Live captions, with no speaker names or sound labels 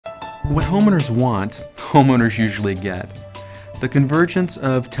What homeowners want, homeowners usually get. The convergence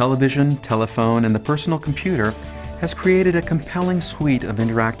of television, telephone, and the personal computer has created a compelling suite of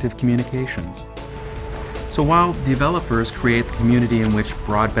interactive communications. So while developers create the community in which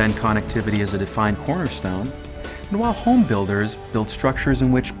broadband connectivity is a defined cornerstone, and while home builders build structures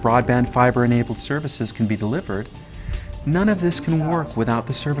in which broadband fiber-enabled services can be delivered, none of this can work without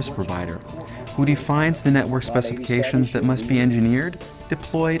the service provider, who defines the network specifications that must be engineered,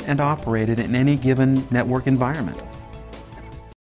 deployed, and operated in any given network environment.